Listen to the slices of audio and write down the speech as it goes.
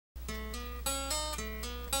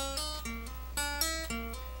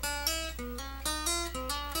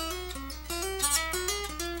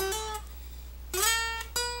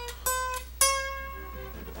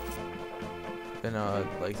in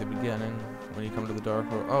like the beginning when you come to the Dark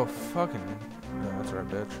World. Oh fucking yeah, that's right,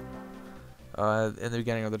 bitch. In the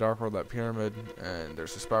beginning of the Dark World, that pyramid, and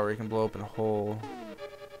there's a spot where you can blow open a hole,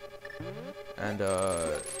 and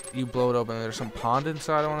you blow it open. And there's some pond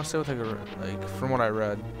inside. I want to say, with like from what I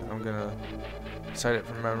read, I'm gonna cite it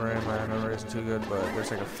from memory. My memory isn't too good, but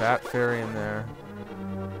there's like a fat fairy in there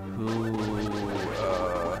who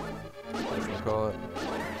what do you call it?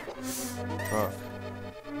 Fuck.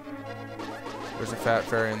 There's a fat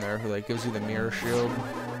fairy in there who like gives you the mirror shield.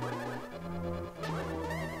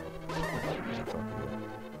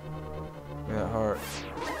 Give me that heart.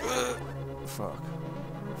 Fuck.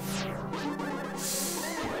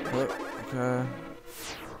 Okay.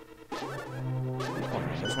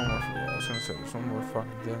 There's one more. Yeah, I was gonna say there's one more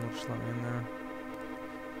fucking thing. Just let me in there.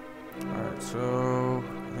 Alright, so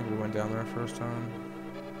I think we went down there first time.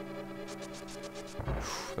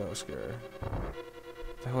 That was scary.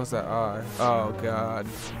 What the hell is that eye? Oh god.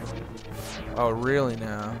 Oh really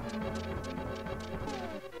now?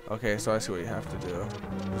 Okay, so I see what you have to do.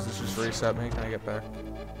 Does this just reset me? Can I get back?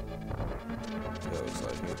 Yeah, it looks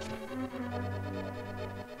like it.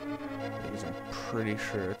 I'm pretty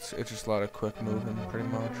sure it's just a lot of quick moving, pretty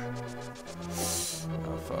much.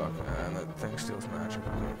 Oh fuck, and that thing steals magic.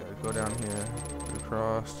 Okay, gotta go down here, get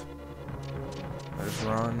across. I just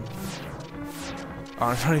run. Oh,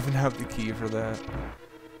 I don't even have the key for that.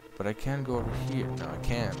 But I can go over here. No, I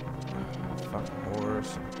can't. Fucking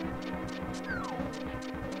whores.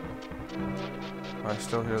 I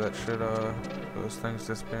still hear that shit, those things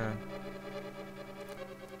disappearing.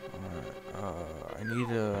 Alright, I need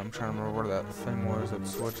I'm trying to remember where that thing was, that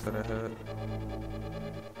switch that I hit.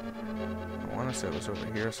 I want to say it was over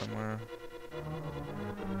here somewhere.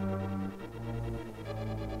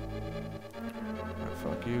 Alright,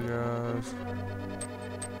 fuck you guys.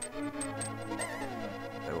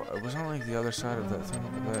 It was on like the other side of that thing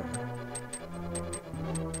over there.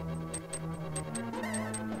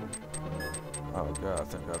 Oh god,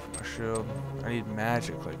 thank god for my shield. I need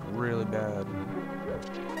magic, like, really bad.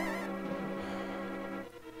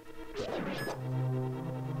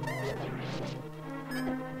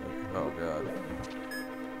 Oh god.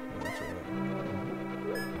 That's right.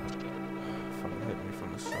 Fucking hit me from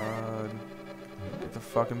the side. Get the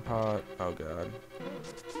fucking pot. Oh god.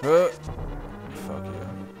 Fuck yeah.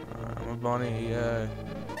 Alright, I'm a bunny, yay.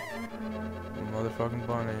 I'm a motherfucking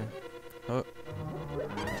bunny.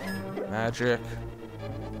 Magic.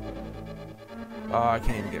 Oh, I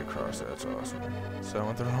can't even get across that. That's awesome. So I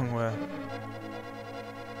went the wrong way.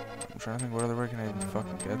 I'm trying to think what other way can I even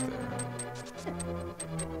fucking get there.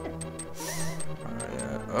 Alright,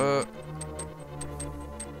 yeah.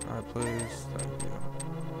 Alright, please. Thank you.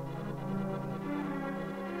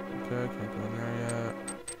 Okay, can't go in there yet.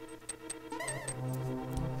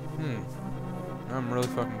 I'm really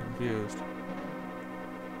fucking confused.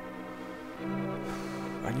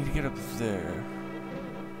 I need to get up there.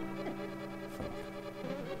 Fuck.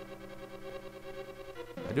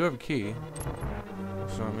 I do have a key.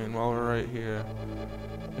 So, I mean, while we're right here...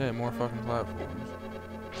 Yeah, more fucking platforms.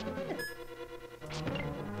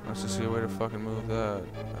 Let's just see a way to fucking move that.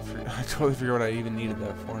 I totally forget what I even needed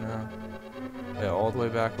that for now. Yeah, all the way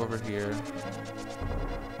back over here.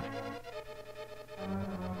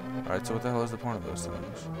 Alright, so what the hell is the point of those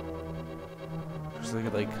things? Just so they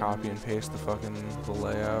could like copy and paste the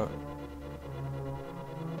layout.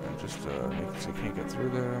 And just make it so you can't get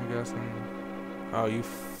through there, I'm guessing. Oh, you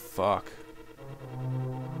fuck.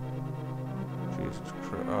 Jesus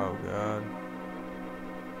Christ. Oh god.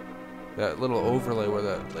 That little overlay where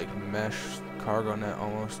that like mesh cargo net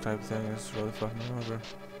almost type thing is really fucking over.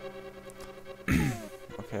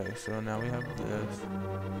 Okay, so now we have this.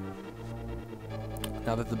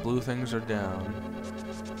 Now that the blue things are down,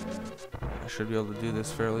 I should be able to do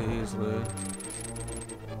this fairly easily.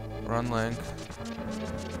 Run Link.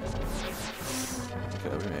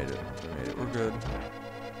 Okay, we made it. We made it. We're good.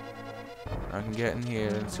 I can get in here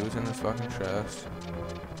and see what's in this fucking chest.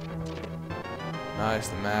 Nice,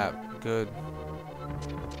 the map. Good.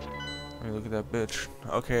 Let me look at that bitch.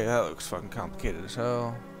 Okay, that looks fucking complicated as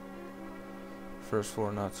hell. First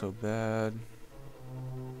floor, not so bad.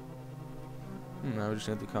 Now we just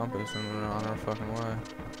need the compass and we're on our fucking way.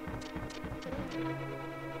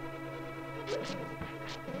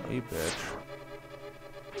 Oh, you bitch.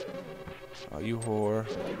 Oh, you whore.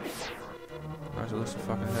 I should at least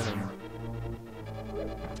fucking hit him.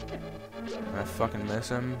 Can I fucking miss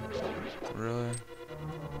him? Really?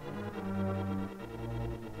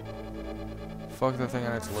 Fuck that thing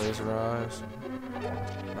on its laser eyes.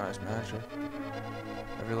 Nice magic.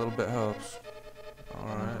 Every little bit helps.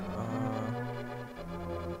 Alright,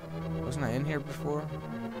 Wasn't I in here before?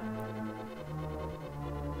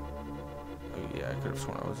 Oh yeah, I could have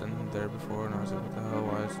sworn I was in there before, and I was like, what the hell,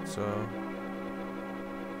 why is it so...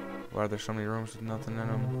 Why are there so many rooms with nothing in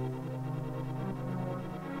them?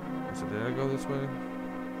 So did I go this way?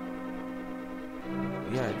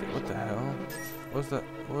 Yeah, I did. What the hell?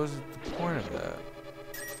 What was the point of that?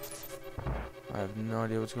 I have no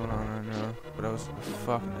idea what's going on right now, but I was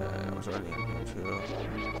fucking dead. I was already in here too.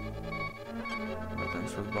 But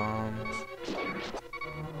thanks for the bombs.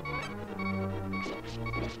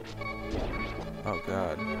 Oh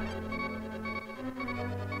god.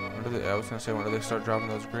 When do they, I was gonna say, when do they start dropping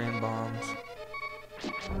those green bombs?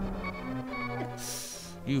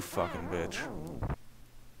 You fucking bitch.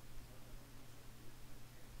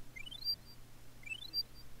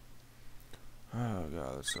 Oh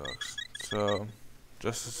god, that sucks. So,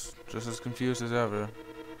 just as confused as ever.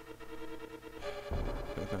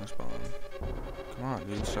 Okay, thanks, bomb. Come on,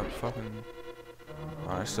 dude, stop fucking...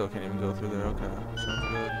 Oh, I still can't even go through there. Okay, sounds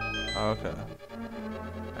good. Oh, okay.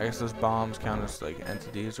 I guess those bombs count as, like,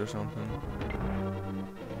 entities or something.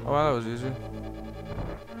 Oh, wow, that was easy.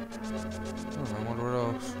 Oh, I wonder what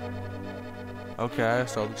else. Okay, I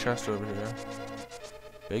saw the chest over here.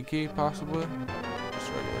 Big key, possibly?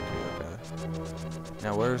 Just regular key, okay.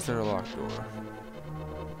 Now, where is there a locked door?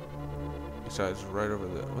 Besides, right over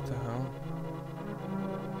there. What the hell?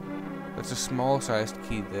 That's a small-sized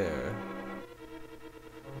key there.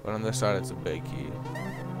 But on this side, it's a big key.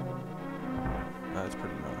 That's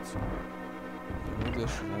pretty nuts. Move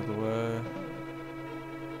this shit out of the way.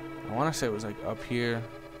 I want to say it was like up here.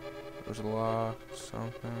 There was a lock,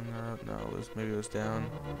 something. Or, no, maybe it was down.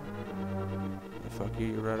 Fuck you,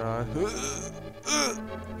 you red eye.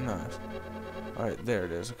 Nice. Alright, there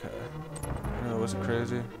it is. Okay. I know it wasn't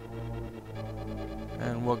crazy.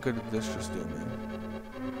 And what good did this just do me?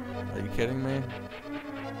 Are you kidding me?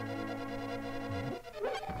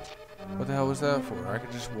 What the hell was that for? I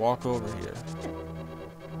could just walk over here.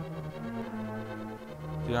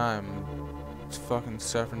 Dude, I'm fucking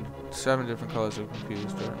seven different colors of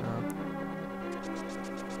confused right now.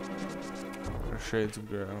 Or shades of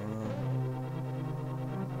gray, I don't know.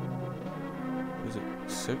 Is it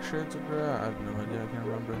 6 shades of gray? I have no idea, I can't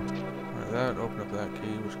remember. Alright, that opened up that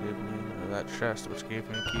key, which gave me, or that chest, which gave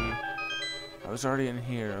me a key. I was already in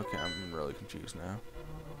here. Okay, I'm really confused now.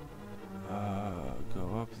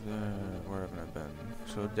 Go up there. Where haven't I been?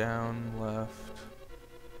 So down, left,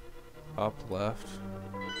 up, left,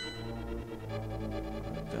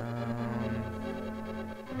 down.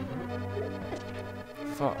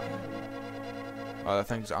 Fuck. Oh, that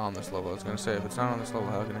thing's on this level. I was gonna say, if it's not on this level,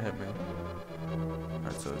 how can it hit me?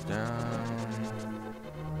 Alright, so down,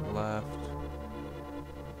 left,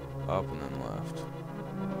 up, and then left.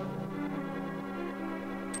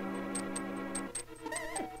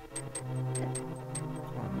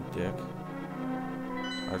 Dick.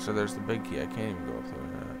 Alright, so there's the big key. I can't even go up there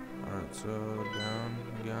yet. Alright, so down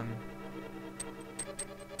again.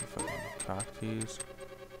 Fucking cock tease.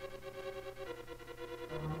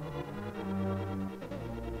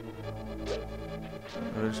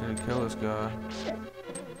 I just need to kill this guy.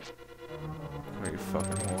 Come here, you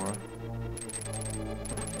fucking whore.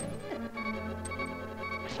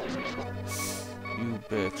 You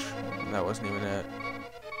bitch. That wasn't even it.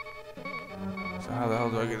 So how the hell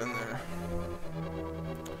do I get in there?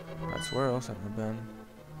 That's where else have I been?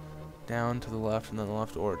 Down to the left and then the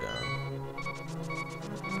left or down.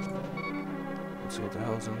 Let's see what the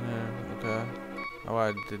hell's in here. Okay. Oh,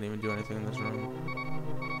 I didn't even do anything in this room.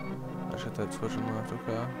 I just hit that switch on the left.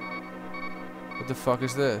 Okay. What the fuck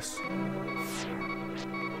is this?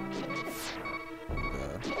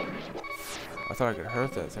 Okay. I thought I could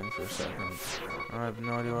hurt that thing for a second. I have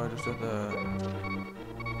no idea why I just did that.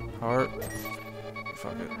 Heart.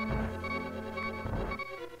 Fuck it.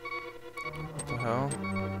 What the hell?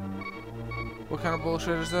 What kind of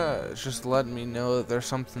bullshit is that? It's just letting me know that there's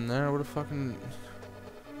something there. What a fucking...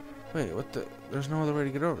 Wait, what the... There's no other way to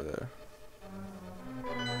get over there.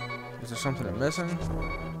 Is there something I'm missing?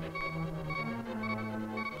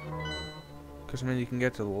 Because, I mean, you can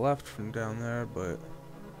get to the left from down there, but...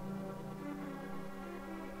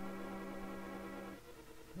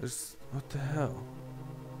 What the hell?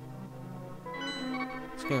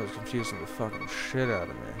 This game was confusing the fucking shit out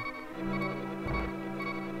of me.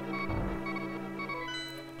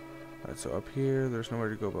 Alright, so up here, there's nowhere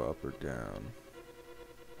to go but up or down.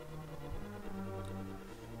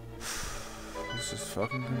 This is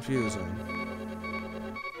fucking confusing.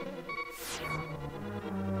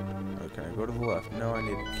 Okay, go to the left. No, I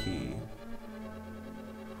need a key.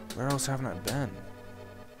 Where else haven't I been?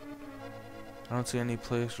 I don't see any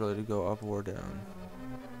place really to go up or down.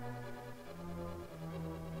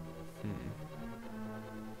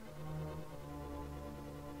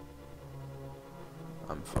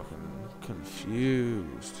 I'm fucking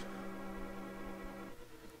confused.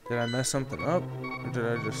 Did I mess something up? Or did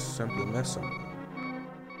I just simply miss something?